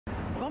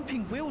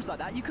jumping wheels like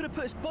that, you could have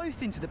put us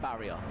both into the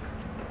barrier.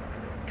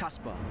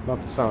 Casper. Not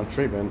the sound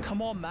treatment.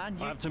 Come on, man.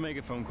 I have to make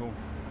a phone call.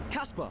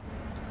 Casper.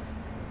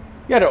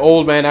 You had an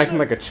old man acting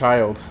like a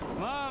child.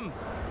 Mom,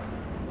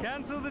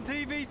 cancel the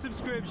TV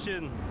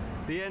subscription.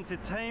 The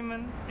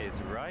entertainment is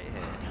right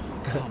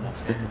here. Come on,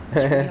 Phil.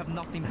 We have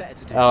nothing better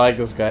to do. I like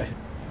this guy.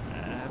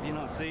 Have you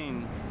not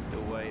seen the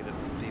way that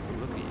people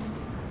look at you?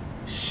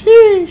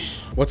 Sheesh.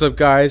 What's up,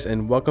 guys,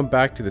 and welcome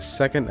back to the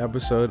second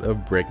episode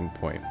of Breaking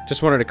Point.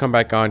 Just wanted to come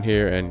back on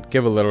here and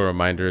give a little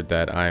reminder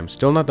that I am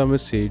still not done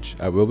with Siege.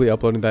 I will be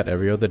uploading that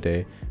every other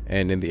day,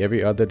 and in the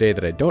every other day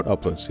that I don't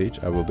upload Siege,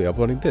 I will be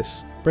uploading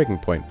this, Breaking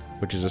Point,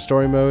 which is a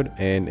story mode,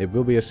 and it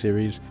will be a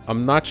series.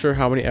 I'm not sure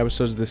how many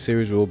episodes this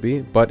series will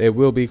be, but it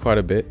will be quite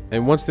a bit.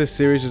 And once this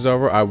series is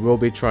over, I will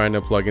be trying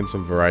to plug in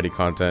some variety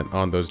content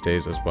on those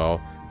days as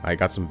well. I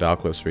got some Val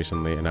clips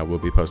recently, and I will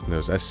be posting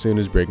those as soon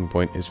as Breaking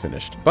Point is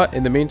finished. But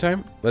in the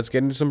meantime, let's get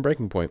into some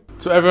Breaking Point.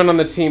 So everyone on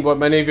the team, what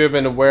many of you have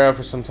been aware of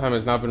for some time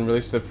has now been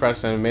released to the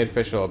press and made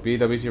official.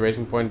 BWT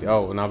Racing Point,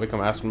 will now become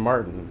Aston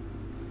Martin.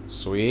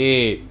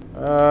 Sweet.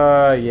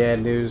 Yeah,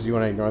 news, you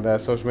want to ignore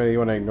that. Social media, you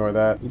want to ignore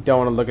that. You don't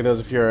want to look at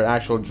those if you're an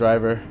actual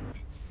driver.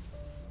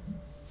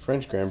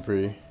 French Grand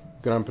Prix.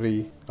 Grand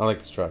Prix. I like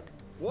this truck.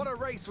 What a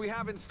race we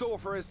have in store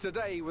for us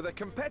today, with a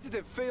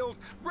competitive field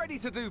ready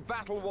to do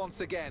battle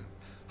once again.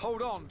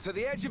 Hold on to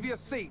the edge of your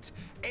seat.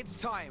 It's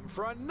time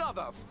for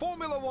another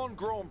Formula One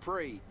Grand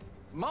Prix.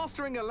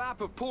 Mastering a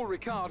lap of Paul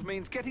Ricard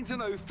means getting to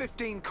know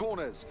 15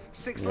 corners.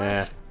 6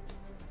 left.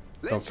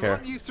 Let's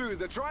run you through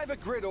the driver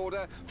grid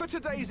order for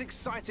today's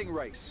exciting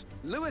race.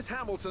 Lewis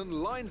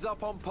Hamilton lines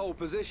up on pole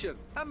position,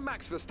 and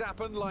Max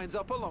Verstappen lines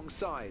up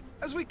alongside.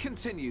 As we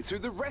continue through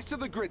the rest of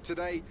the grid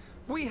today,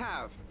 we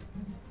have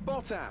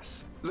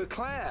Bottas,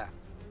 Leclerc,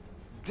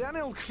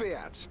 Daniel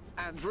Kvyat,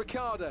 and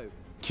Ricciardo.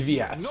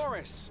 Kvyat.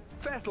 Norris,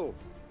 Vettel,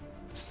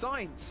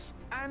 Sainz,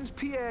 and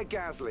Pierre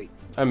Gasly.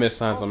 I miss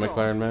Sainz on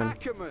McLaren, man.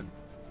 Ackerman,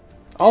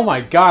 Oh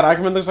my god,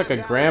 Ackerman looks like a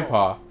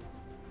grandpa.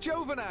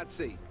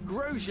 Giovinazzi,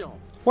 Grosjean,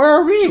 Where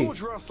are we?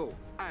 George Russell,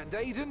 and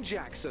Aiden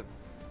Jackson.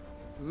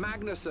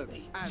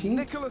 Magnussen and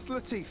Nicholas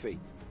Latifi.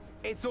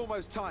 It's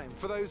almost time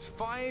for those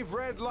 5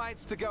 red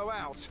lights to go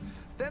out.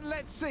 Then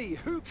let's see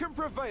who can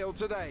prevail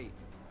today.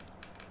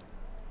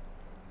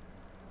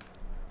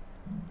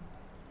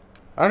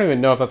 I don't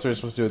even know if that's what you're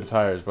supposed to do with the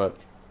tires, but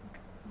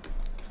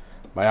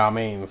by all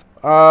means.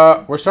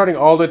 We're starting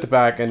all the way at the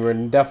back, and we're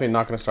definitely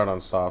not going to start on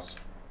softs.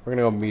 We're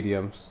going to go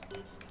mediums.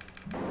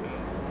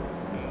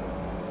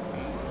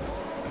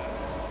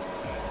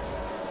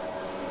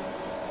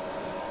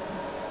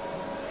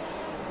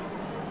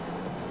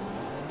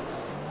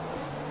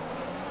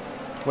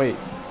 Wait,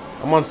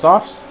 I'm on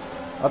softs?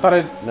 I thought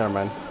never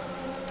mind.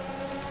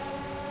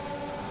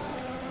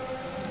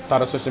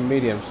 Thought I switched to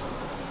mediums.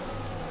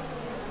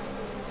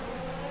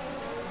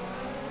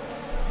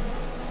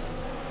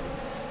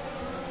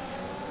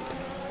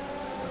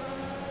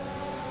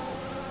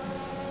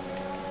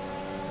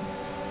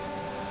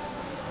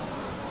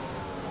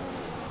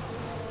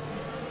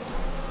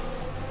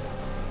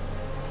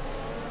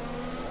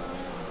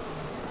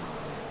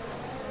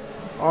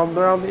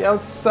 They're on the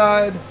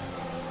outside.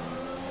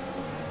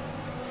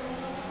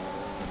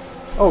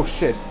 Oh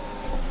shit.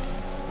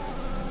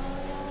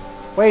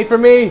 Wait for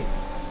me.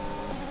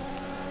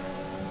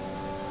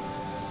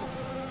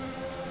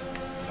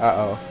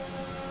 Uh-oh.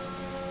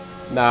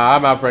 Nah,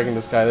 I'm outbreaking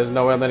this guy. There's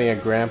no way I'm letting a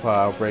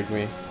grandpa outbreak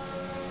me.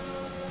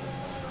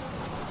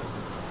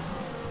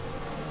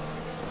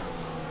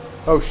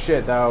 Oh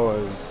shit, that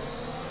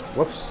was...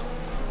 Whoops.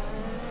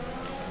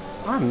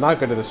 I'm not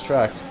good at this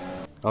track.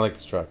 I like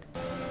this truck.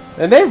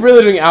 And they're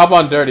really doing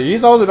Albon dirty.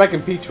 He's all the way back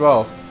in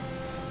P12.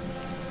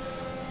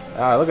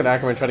 Look at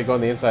Ackerman trying to go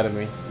on the inside of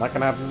me. Not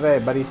gonna happen today,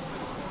 buddy.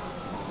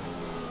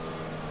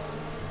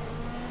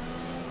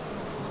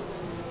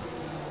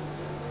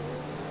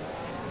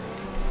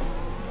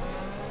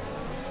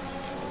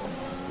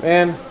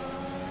 Man,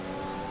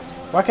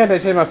 why can't I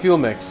change my fuel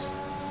mix?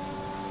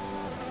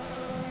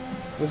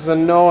 This is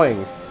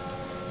annoying.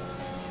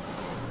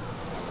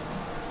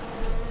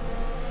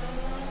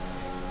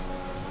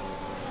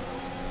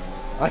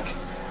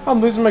 I'm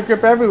losing my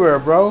grip everywhere,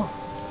 bro.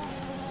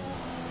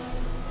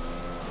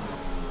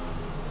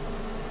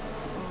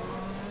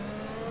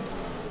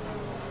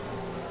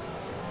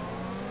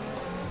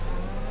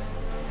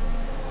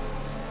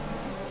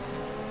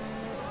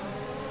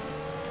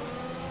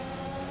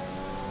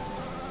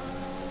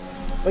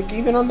 Like,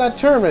 even on that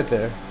turn right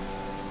there.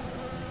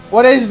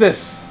 What is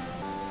this?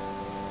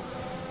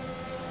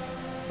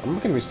 I'm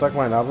gonna be stuck in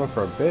my album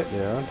for a bit,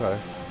 yeah, aren't I?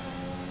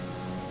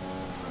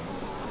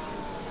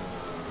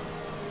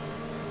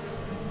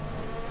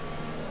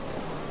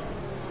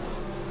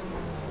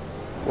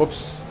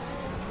 Whoops.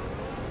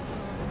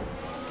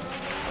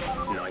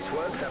 Nice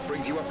work, that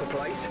brings you up a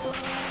place.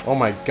 Oh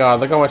my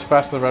god, look how much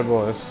faster the Red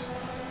Bull is.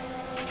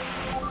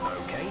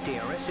 Okay,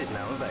 DRS is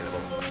now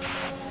available.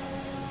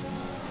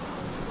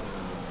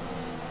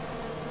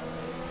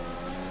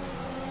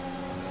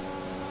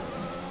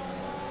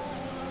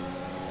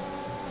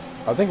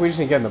 I think we just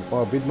need to get in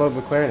the beat mode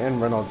McLaren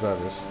and Renault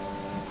drivers.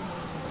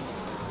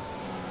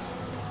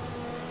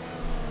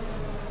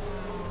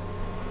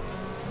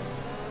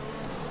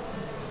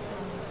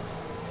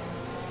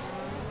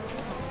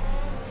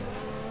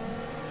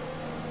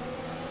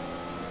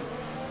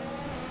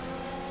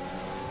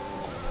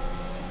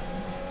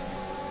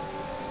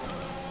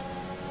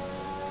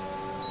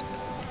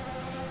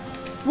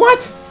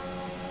 What?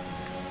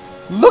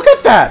 Look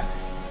at that!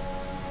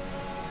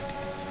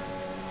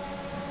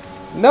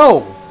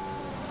 No!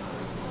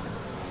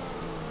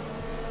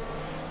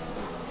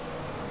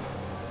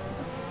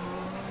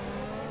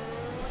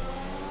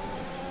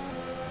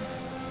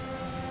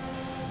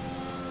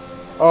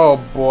 Oh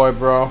boy,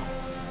 bro.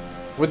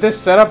 With this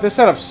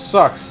setup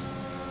sucks.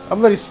 I'm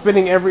literally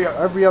spinning every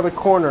other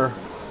corner.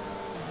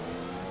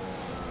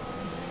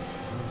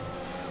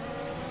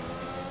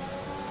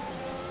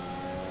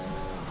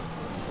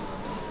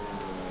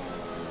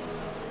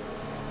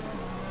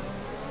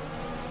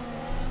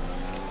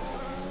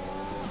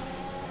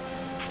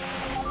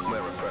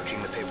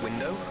 Approaching the pit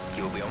window,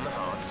 you'll be on the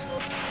hards.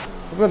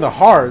 We're on the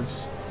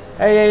hards.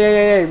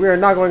 Hey! We are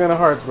not going on the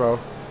hards, bro.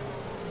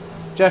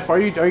 Jeff, are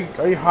you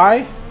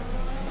high?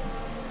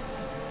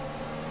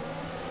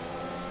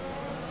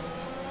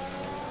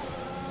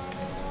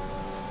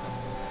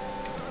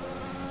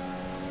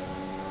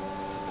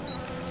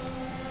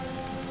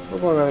 We're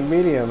going on the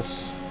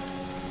mediums.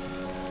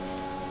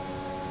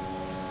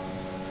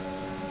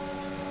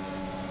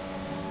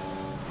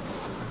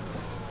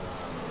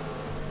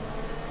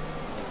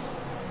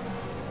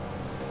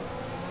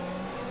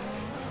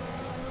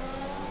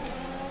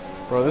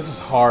 Bro, this is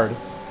hard.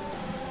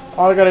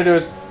 All I gotta do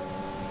is...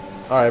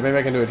 Alright, maybe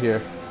I can do it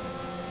here.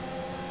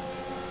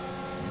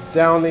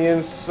 Down the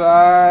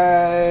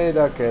inside...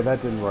 Okay,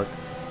 that didn't work.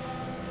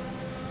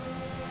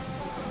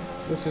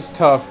 This is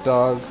tough,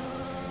 dog.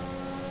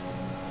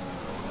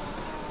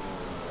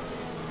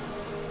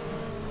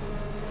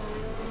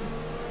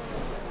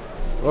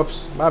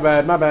 Whoops, my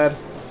bad.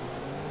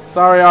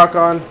 Sorry,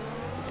 Archon.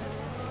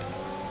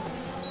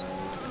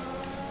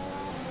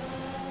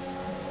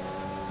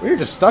 We're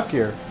just stuck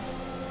here.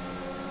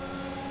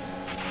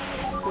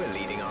 We're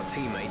leading our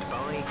teammate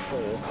by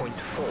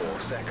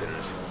 4.4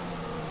 seconds.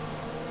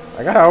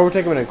 I gotta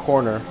overtake him in a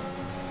corner.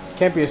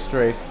 Can't be a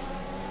straight.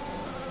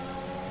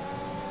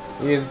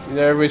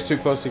 Everybody's too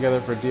close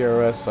together for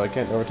DRS, so I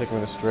can't overtake him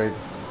in a straight.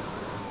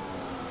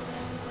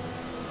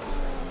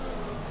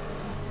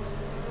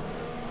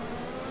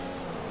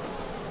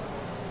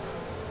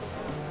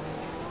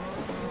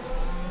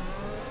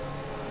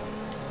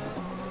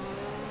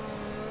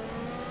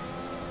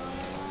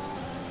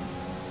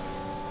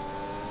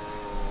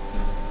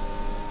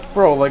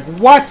 Bro, like,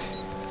 what?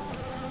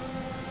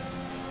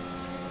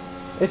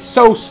 It's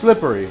so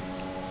slippery.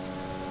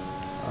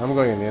 I'm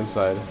going on the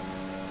inside.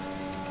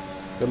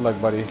 Good luck,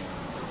 buddy.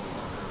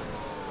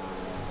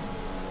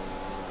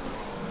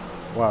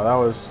 Wow, that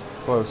was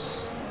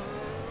close.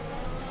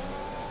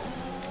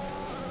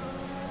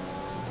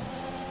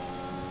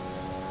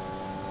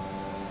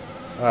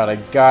 Alright, I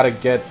gotta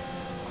get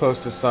close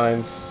to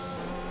signs.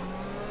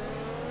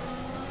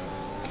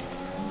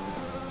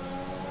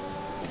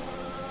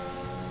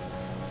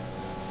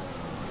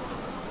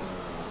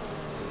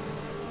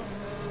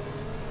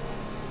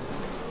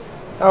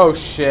 Oh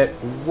shit.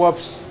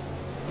 Whoops.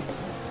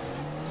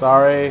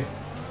 Sorry.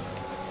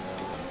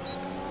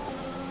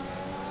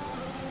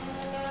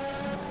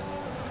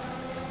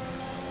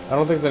 I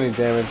don't think there's any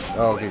damage.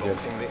 Oh, okay, good.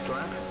 This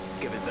lap,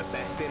 give us the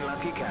best in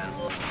lap you can.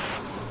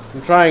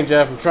 I'm trying,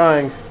 Jeff. I'm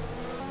trying.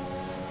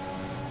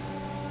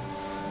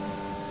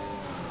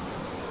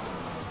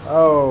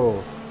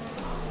 Oh.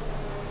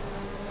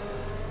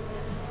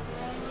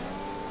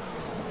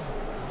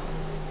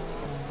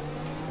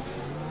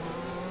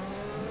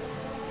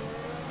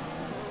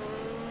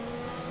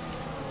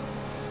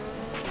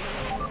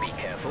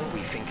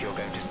 We think you're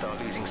going to start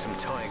losing some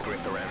tire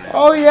grip around now.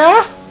 Oh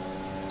yeah?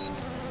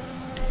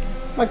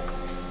 Like,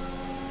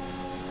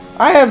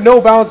 I have no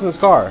balance in this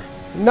car.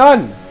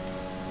 None.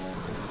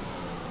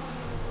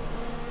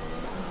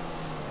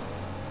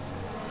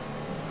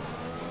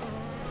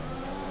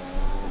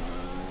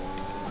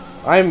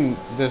 I'm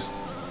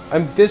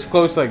this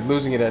close to like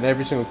losing it at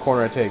every single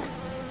corner I take.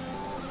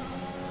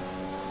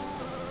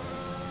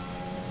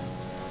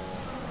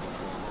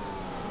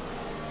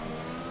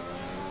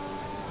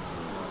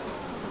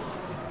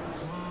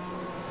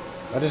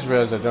 I just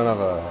realized I don't have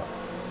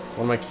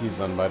one of my keys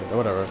unbuttoned.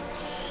 Whatever.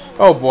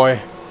 Oh boy.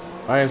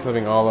 I am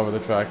slipping all over the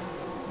track.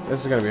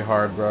 This is gonna be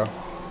hard, bro.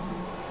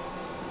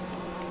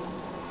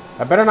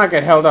 I better not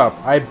get held up.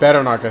 I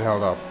better not get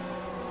held up.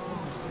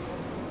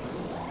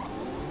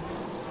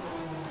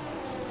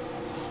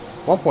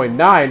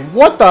 1.9?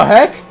 What the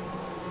heck?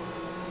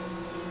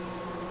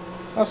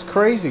 That's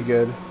crazy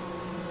good.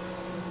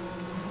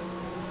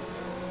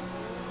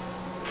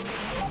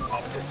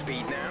 Up to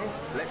speed now.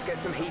 Let's get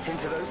some heat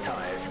into those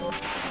tires.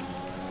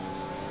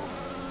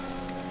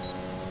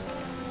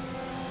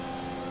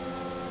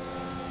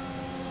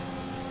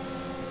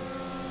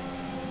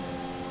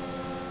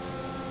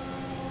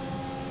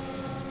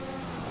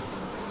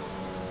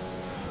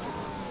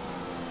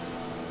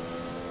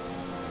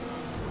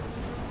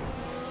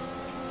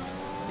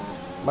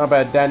 My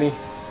bad, Danny.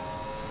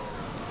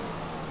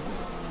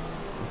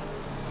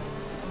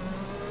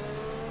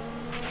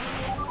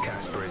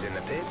 Casper is in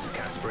the pits.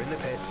 Casper in the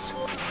pits.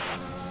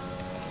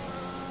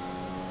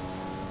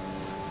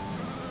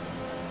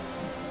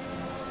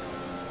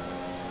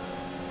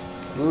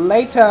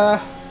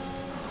 Later.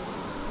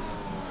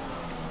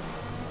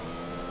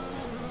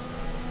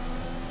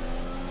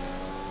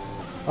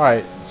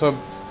 Alright, so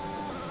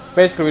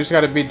basically we just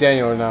gotta beat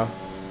Daniel now.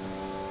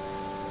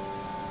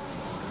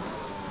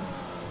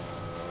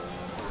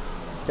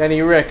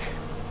 Danny Rick.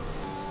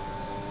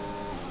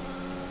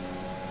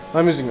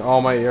 I'm using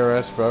all my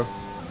ERS, bro.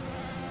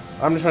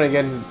 I'm just trying to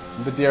get in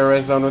the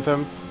DRS zone with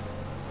him.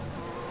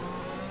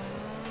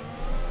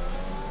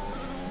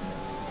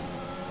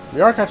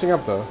 We are catching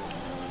up though.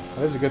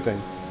 That is a good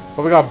thing.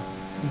 But we got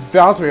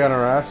Valtteri on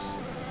our ass.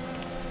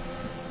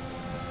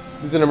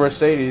 He's in a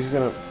Mercedes. He's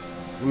gonna.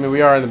 I mean,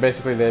 we are in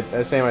basically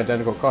the same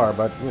identical car,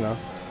 but you know,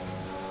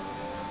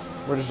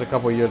 we're just a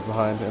couple years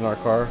behind in our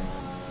car.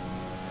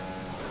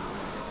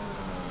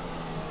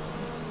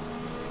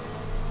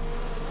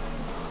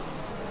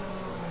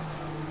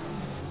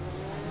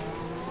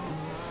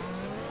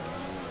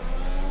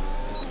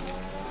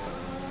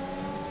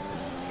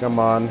 Come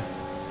on.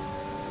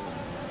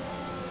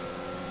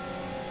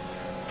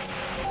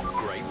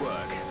 Great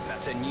work.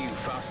 That's a new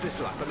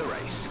fastest lap of the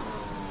race.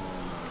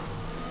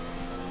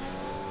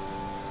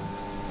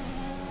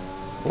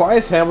 Why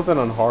is Hamilton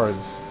on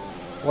hards?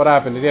 What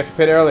happened? Did he have to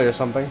pit early or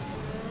something?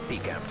 The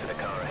gap to the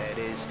car ahead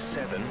is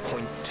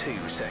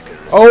 7.2 seconds.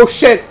 Oh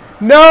shit!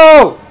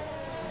 No!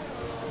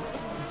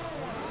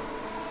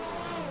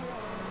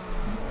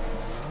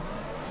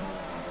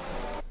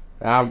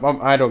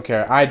 I don't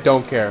care. I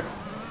don't care.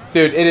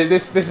 Dude,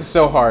 this is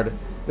so hard.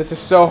 This is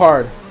so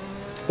hard.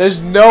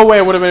 There's no way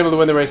I would have been able to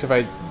win the race if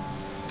I'd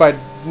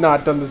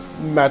not done this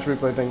match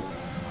replay thing.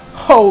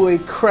 Holy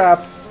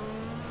crap.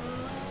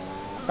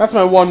 That's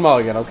my one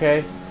mulligan,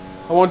 okay?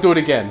 I won't do it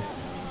again.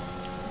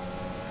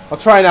 I'll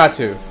try not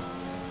to.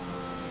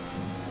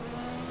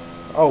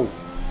 Oh.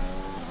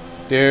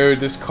 Dude,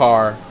 this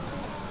car.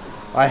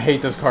 I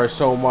hate this car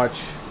so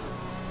much.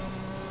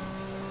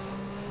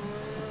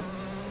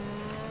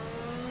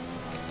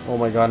 Oh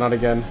my god, not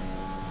again.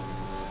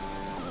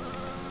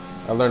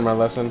 I learned my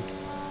lesson.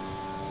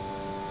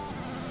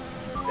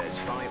 There's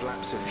 5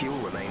 laps of fuel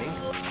remaining.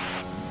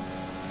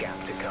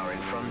 Gap to car in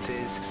front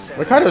is 7.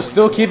 Ricardo's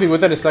still keeping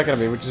within a second of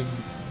me, which is...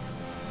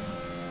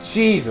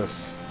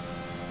 Jesus.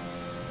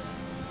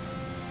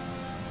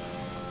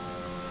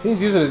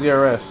 He's using his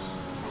ERS.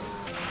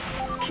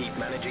 Keep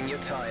managing your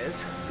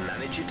tires.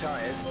 Manage your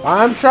tires.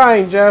 I'm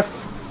trying,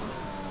 Jeff.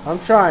 I'm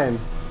trying.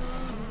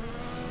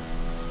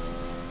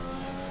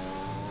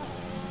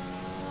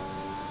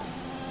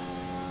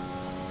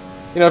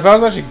 You know, if I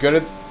was actually good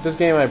at this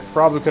game, I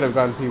probably could have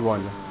gotten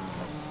P1.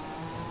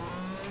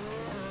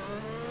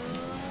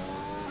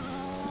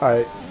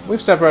 Alright,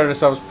 we've separated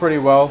ourselves pretty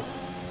well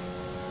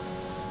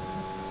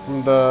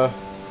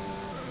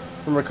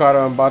from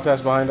Ricardo and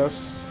Bottas behind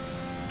us.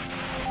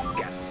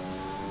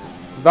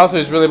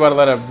 Valtteri's really about to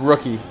let a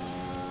rookie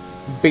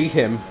beat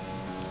him.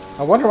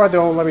 I wonder why they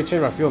won't let me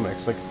change my fuel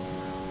mix. Like,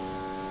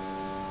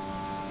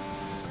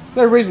 is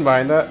there a reason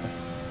behind that?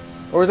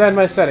 Or is that in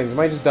my settings? Am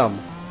I just dumb?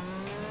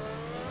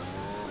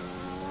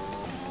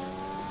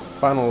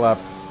 Final lap.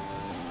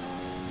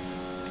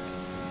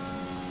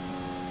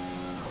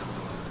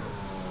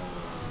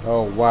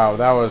 Oh wow,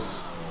 that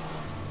was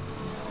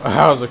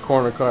a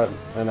corner cut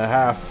and a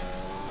half.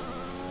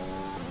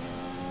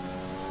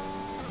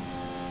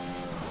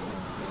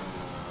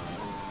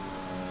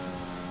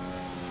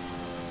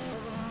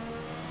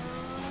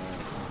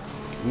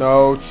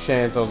 No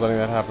chance I was letting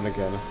that happen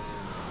again.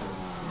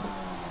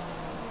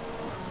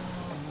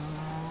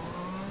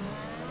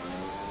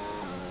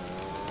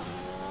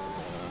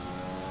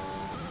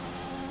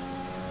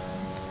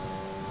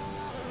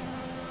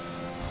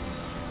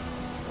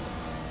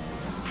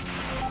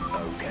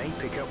 Okay,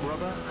 pick up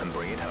rubber and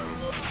bring it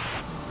home.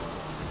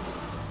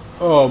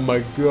 Oh my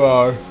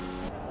god.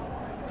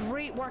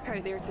 Great work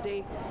out there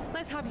today.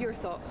 Let's have your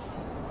thoughts.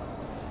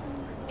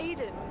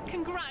 Aiden,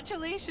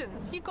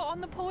 congratulations! You got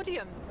on the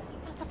podium.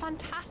 That's a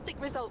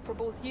fantastic result for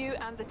both you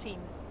and the team.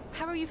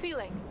 How are you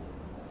feeling?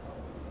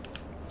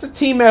 It's a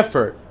team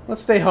effort.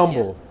 Let's stay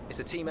humble. Yeah, it's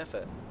a team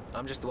effort.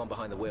 I'm just the one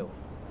behind the wheel.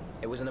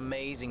 It was an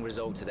amazing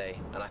result today,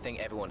 and I think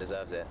everyone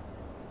deserves it.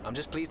 I'm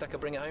just pleased I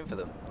could bring it home for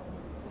them.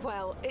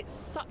 Well, it's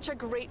such a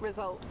great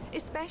result,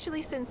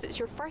 especially since it's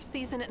your first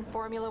season in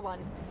Formula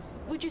One.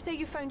 Would you say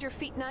you found your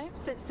feet now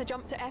since the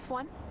jump to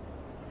F1?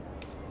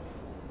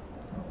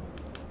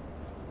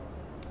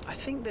 I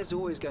think there's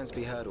always going to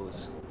be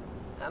hurdles.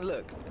 And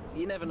look,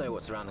 you never know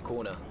what's around the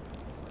corner.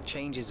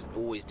 Change is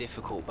always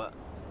difficult, but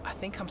I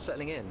think I'm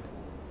settling in.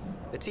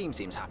 The team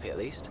seems happy at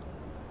least.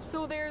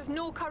 So there's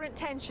no current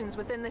tensions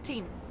within the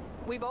team?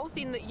 We've all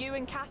seen that you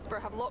and Casper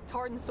have locked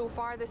horns so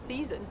far this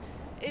season.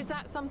 Is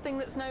that something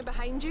that's now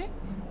behind you?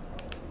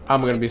 I'm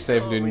gonna be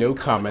safe and do Can't no really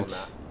comment comment.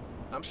 on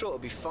that. I'm sure it'll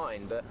be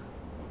fine, but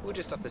we'll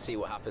just have to see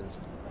what happens.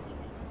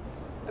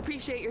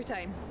 Appreciate your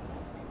time.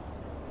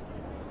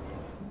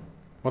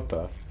 What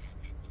the?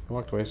 I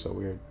walked away so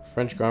weird.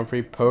 French Grand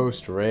Prix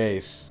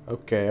post-race.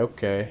 Okay,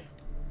 okay.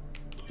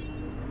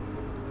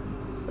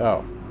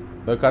 Oh.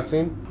 The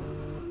cutscene?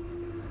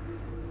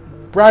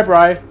 Bri.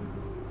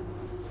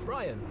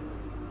 Brian.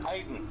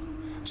 Aiden,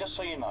 just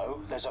so you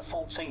know, there's a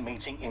full team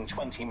meeting in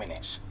 20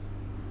 minutes.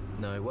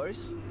 No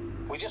worries.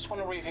 We just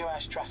want to review our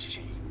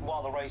strategy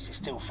while the race is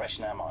still fresh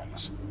in our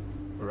minds.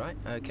 Right,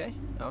 okay.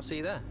 I'll see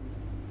you there.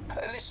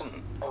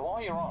 Listen,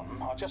 while you're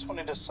on, I just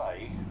wanted to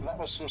say that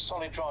was some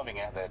solid driving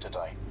out there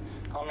today.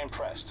 I'm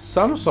impressed.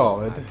 Some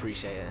solid. I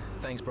appreciate it.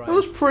 Thanks, Brian. It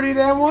was pretty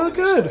damn well Put it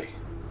this good. way,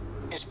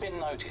 it's been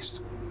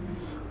noticed.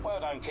 Well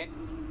done, kid.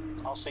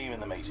 I'll see you in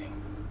the meeting.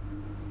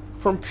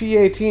 From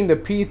P18 to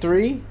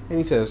P3? And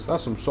he says,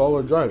 that's some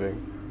solid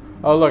driving.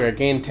 Oh look, I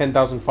gained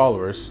 10,000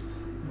 followers.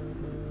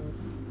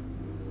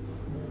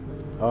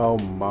 Oh,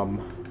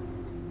 Mum.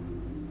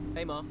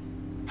 Hey,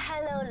 Mom.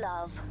 Hello,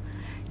 love.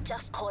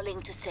 Just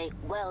calling to say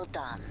well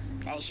done,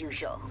 as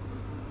usual.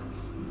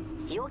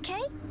 You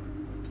okay?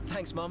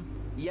 Thanks, Mom.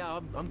 Yeah,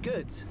 I'm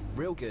good.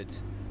 Real good.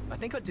 I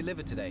think I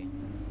delivered today.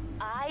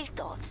 I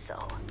thought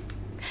so.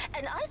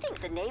 And I think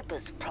the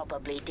neighbors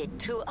probably did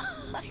too.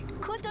 I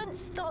couldn't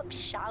stop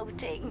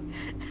shouting.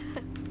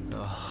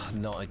 Oh,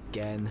 not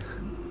again.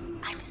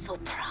 I'm so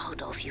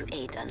proud of you,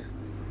 Aiden.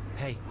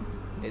 Hey,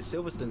 it's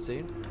Silverstone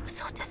soon.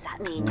 So does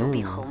that mean you'll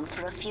be home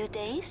for a few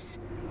days?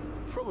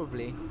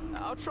 Probably.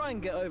 I'll try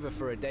and get over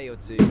for a day or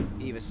two,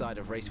 either side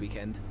of race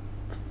weekend.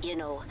 You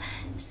know,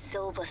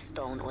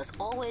 Silverstone was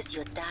always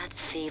your dad's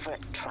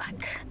favorite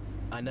track.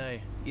 I know.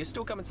 You're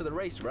still coming to the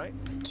race, right?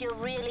 Do you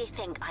really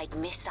think I'd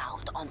miss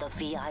out on the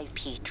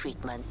VIP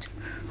treatment?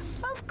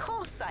 Of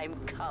course I'm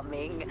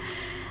coming.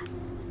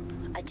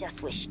 I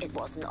just wish it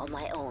wasn't on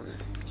my own,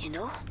 you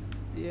know?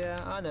 Yeah,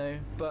 I know,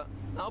 but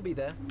I'll be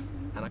there.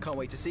 And I can't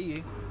wait to see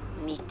you.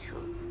 Me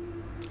too.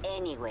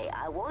 Anyway,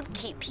 I won't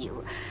keep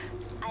you.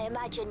 I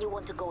imagine you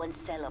want to go and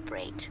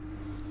celebrate.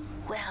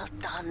 Well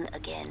done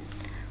again.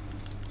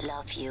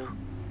 Love you.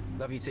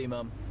 Love you too,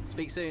 Mum.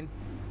 Speak soon.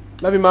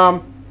 Love you,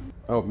 Mom.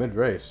 Oh,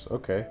 mid-race.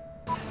 Okay.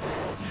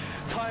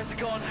 Tires are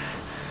gone.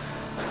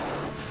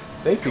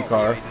 Safety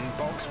car.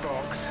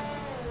 Box.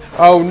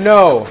 Oh,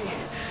 no.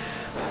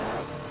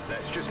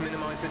 Let's just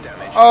minimize the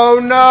damage. Oh,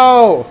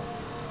 no.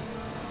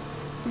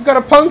 We've got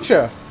a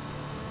puncture.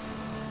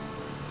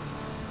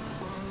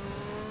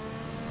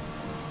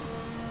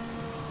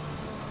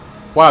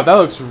 Wow, that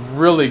looks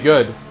really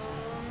good.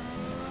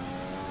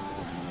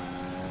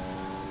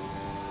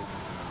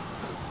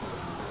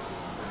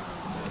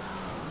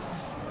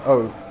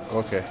 Oh,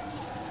 okay.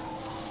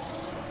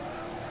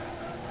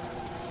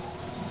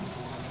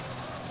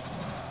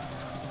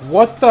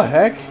 What the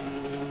heck?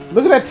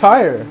 Look at that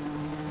tire.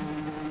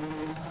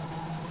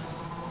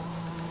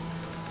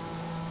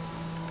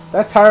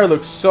 That tire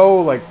looks so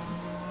like...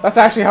 That's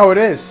actually how it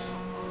is.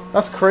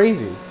 That's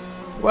crazy.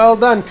 Well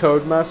done,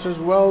 Codemasters.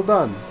 Well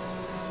done.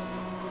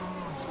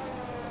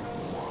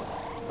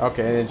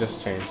 Okay, and it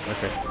just changed.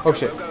 Okay. Oh,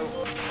 shit.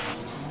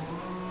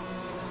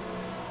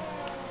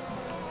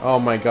 Oh,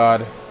 my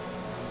God.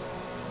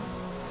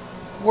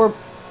 We're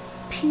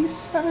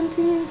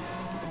P17?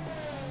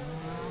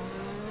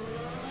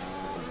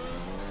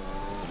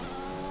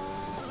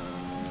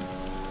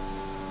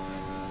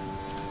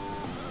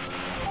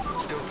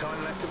 Still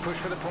time left to push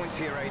for the points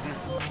here, Aiden.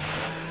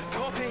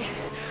 Copy.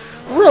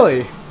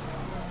 Really?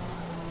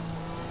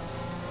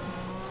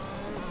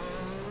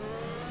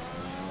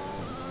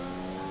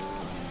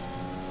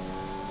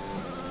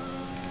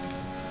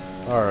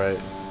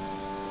 Alright.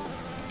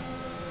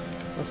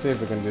 Let's see if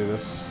we can do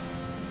this.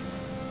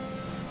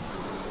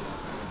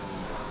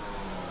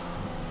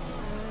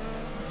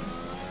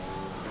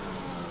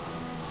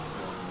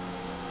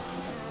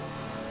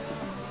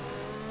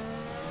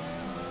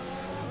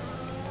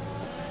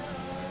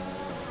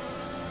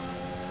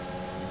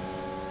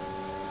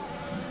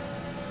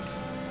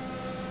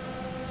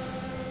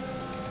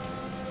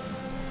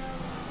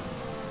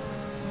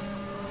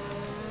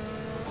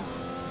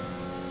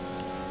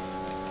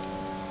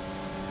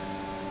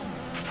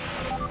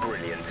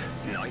 Brilliant.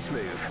 Nice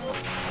move.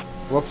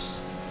 Whoops.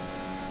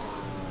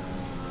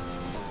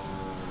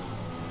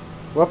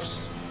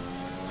 Whoops.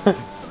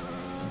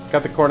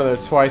 Got the corner there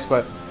twice,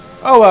 but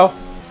oh well.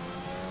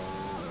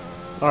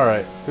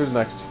 Alright, who's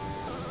next?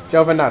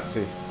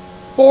 Giovinazzi.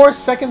 4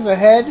 seconds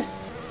ahead?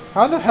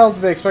 How the hell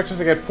did they expect us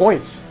to get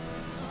points?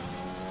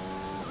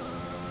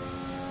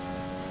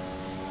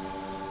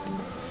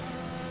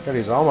 Gotta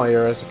use all my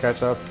eras to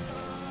catch up.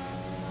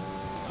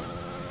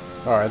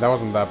 Alright, that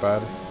wasn't that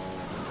bad.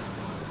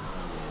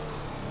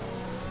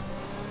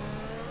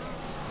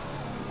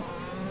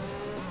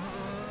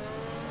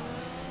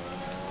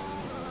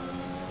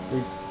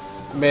 We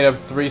made up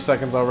 3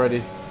 seconds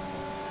already.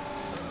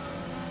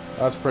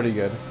 That's pretty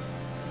good.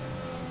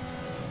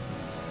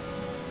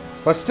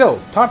 But still,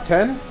 top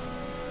 10?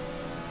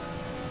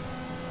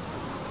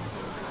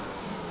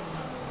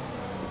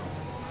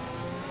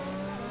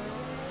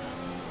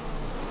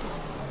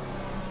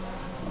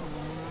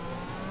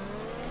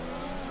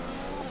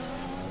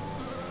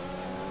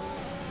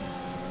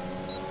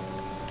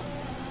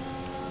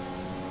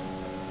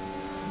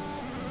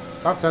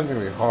 Top 10's gonna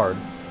be hard.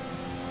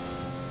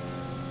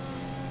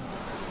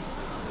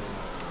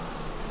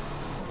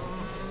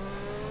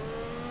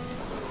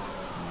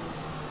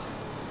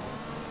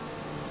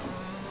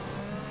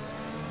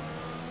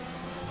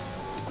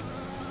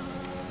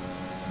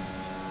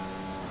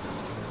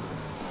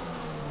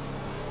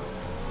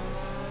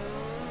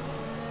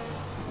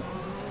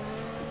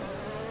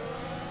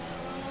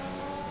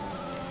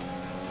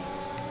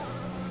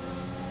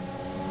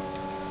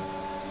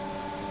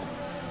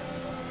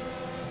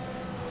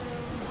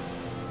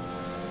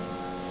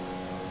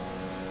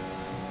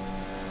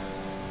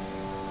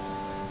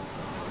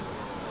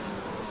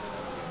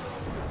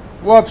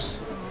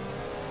 Whoops!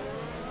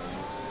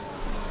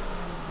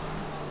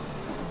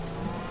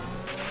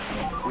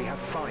 We have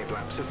 5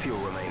 laps of fuel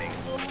remaining.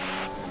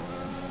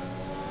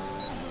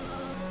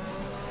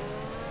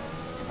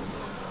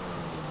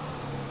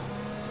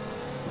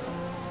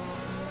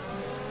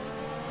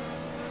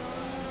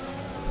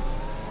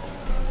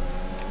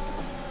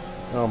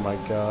 Oh my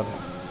god.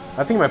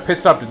 I think my pit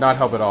stop did not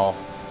help at all.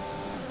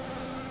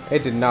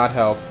 It did not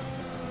help.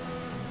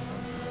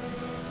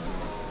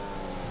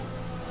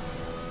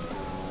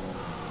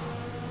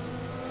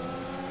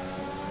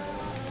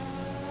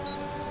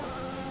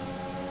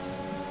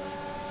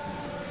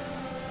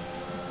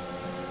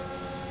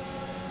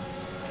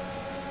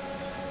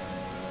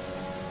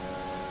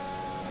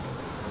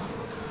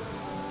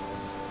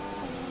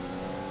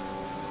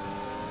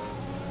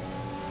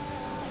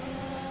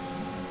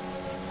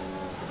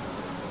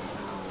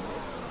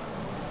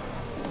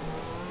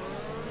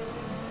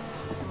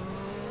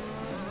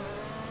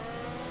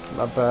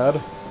 Not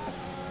bad.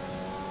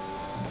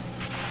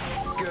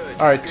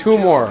 Alright, 2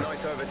 more.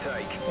 Nice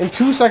overtake. In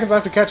 2 seconds I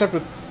have to catch up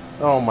to...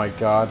 Oh my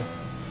god.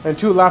 In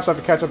 2 laps I have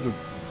to catch up to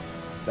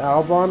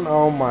Albon?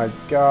 Oh my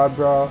god,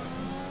 bro.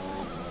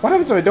 What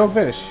happens if I don't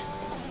finish?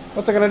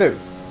 What's I gonna do?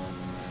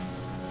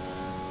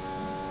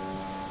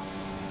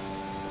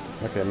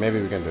 Okay,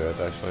 maybe we can do it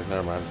actually.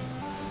 Never mind.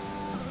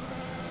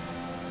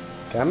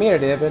 Come here,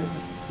 David.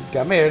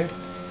 Come here.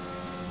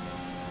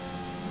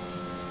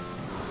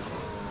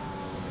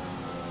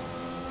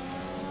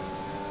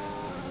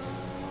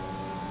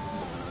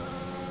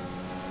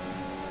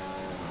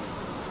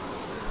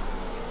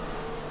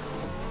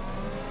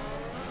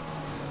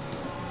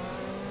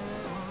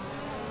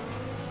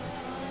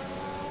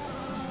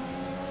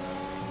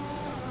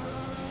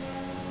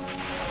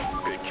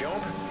 Good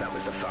job. That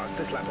was the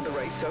fastest lap of the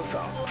race so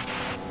far.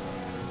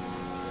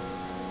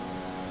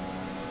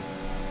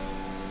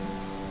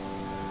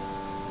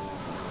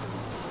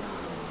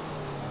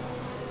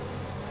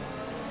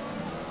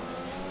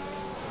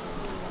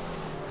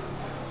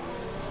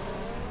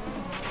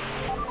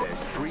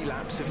 There's 3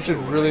 laps of You fuel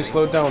should really remaining.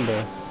 slow down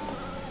there.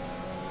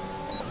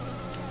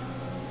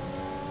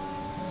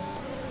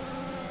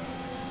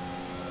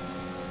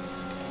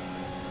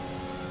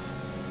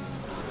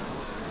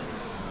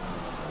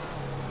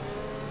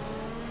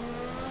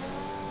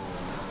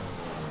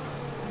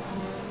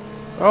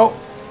 Oh!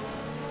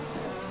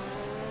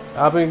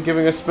 I've been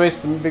giving us space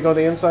to maybe go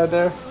the inside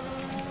there.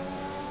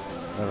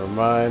 Never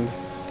mind.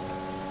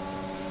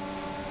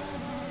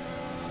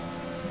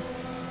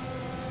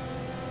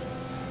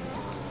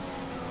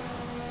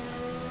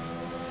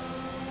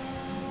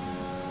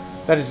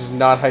 That is just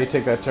not how you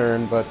take that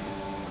turn, but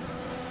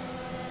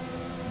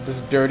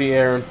this dirty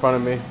air in front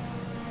of me.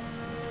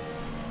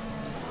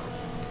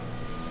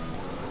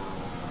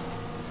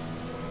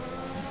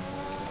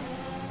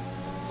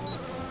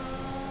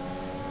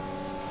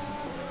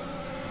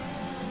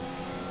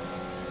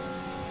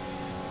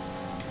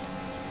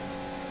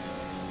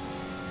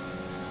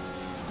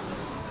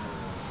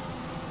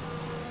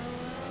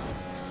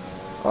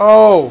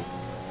 Oh!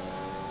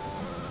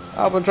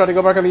 Albon tried to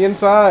go back on the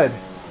inside.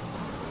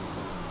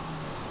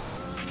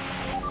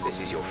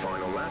 This is your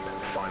final lap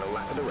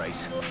of the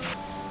race.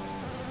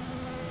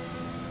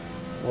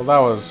 Well, that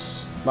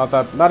was not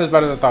as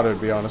bad as I thought it would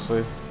be,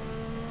 honestly.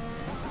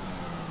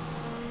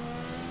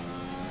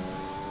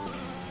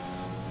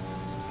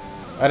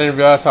 I didn't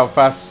realize how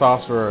fast the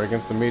softs were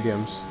against the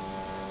mediums.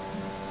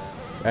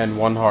 And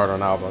 1 hard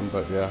on Albon,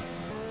 but yeah.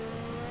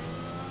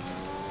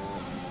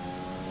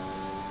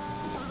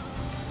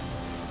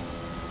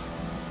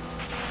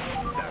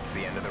 That's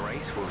the end of the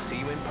race. We'll see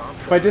you in part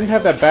 4. If I didn't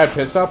have that bad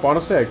pit stop,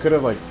 honestly, I could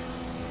have, like,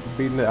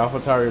 beaten the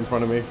AlphaTauri in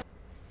front of me.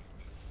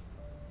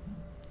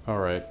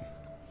 Alright.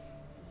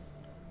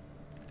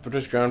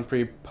 British Grand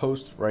Prix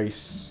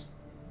post-race.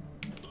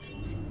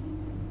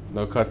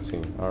 No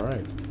cutscene.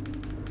 Alright.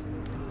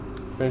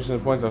 Finishing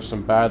the points off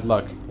some bad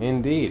luck.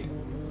 Indeed.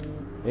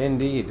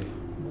 Indeed.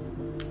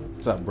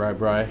 What's up, Brian?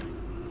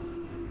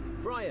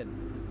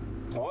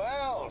 Brian,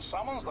 Well,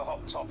 someone's the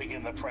hot topic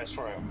in the press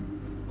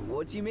room.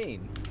 what do you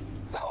mean?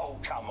 Oh,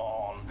 come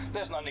on.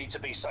 There's no need to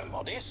be so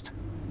modest.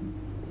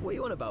 What are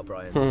you on about,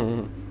 Brian?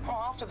 Well,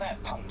 after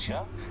that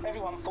puncture,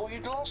 everyone thought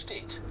you'd lost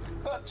it.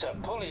 But to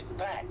pull it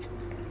back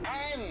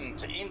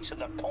and into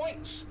the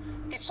points,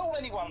 it's all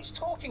anyone's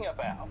talking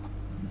about.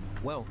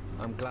 Well,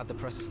 I'm glad the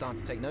press is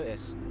starting to take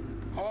notice.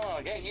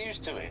 Oh, get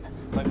used to it.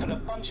 They put a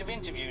bunch of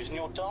interviews in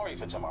your diary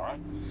for tomorrow.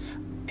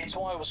 It's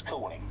why I was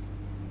calling.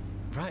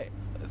 Right.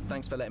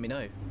 Thanks for letting me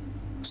know.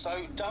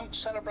 So don't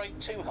celebrate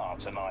too hard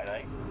tonight,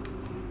 eh?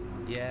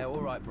 Yeah,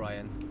 all right,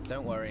 Brian.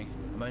 Don't worry.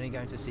 I'm only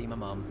going to see my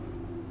mum.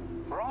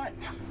 Right.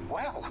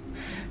 Well,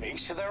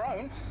 each to their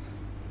own.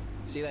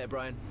 See you later,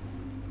 Brian.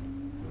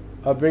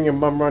 I'll bring your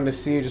mum around to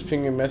see you. Just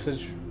ping your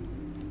message.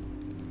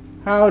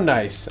 How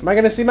nice. Am I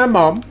gonna see my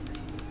mom?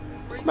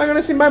 Am I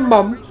gonna see my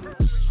mom?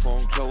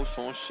 Phone close,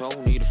 phone show,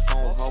 need a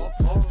phone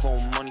hoe.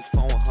 Phone money,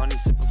 phone honey,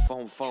 sipping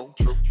phone foe.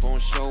 Phone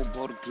show,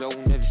 blow the glow,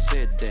 never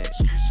said that.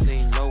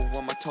 Staying low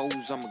on my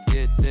toes, I'ma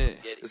get that.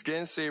 It's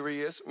getting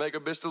serious, make a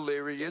bitch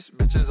delirious.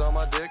 Bitches on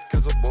my dick,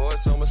 cause a boy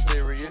so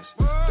mysterious.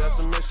 That's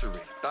a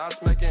mystery,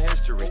 thoughts making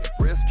history.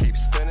 Wrist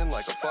keeps spinning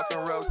like a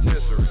fucking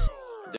rotisserie.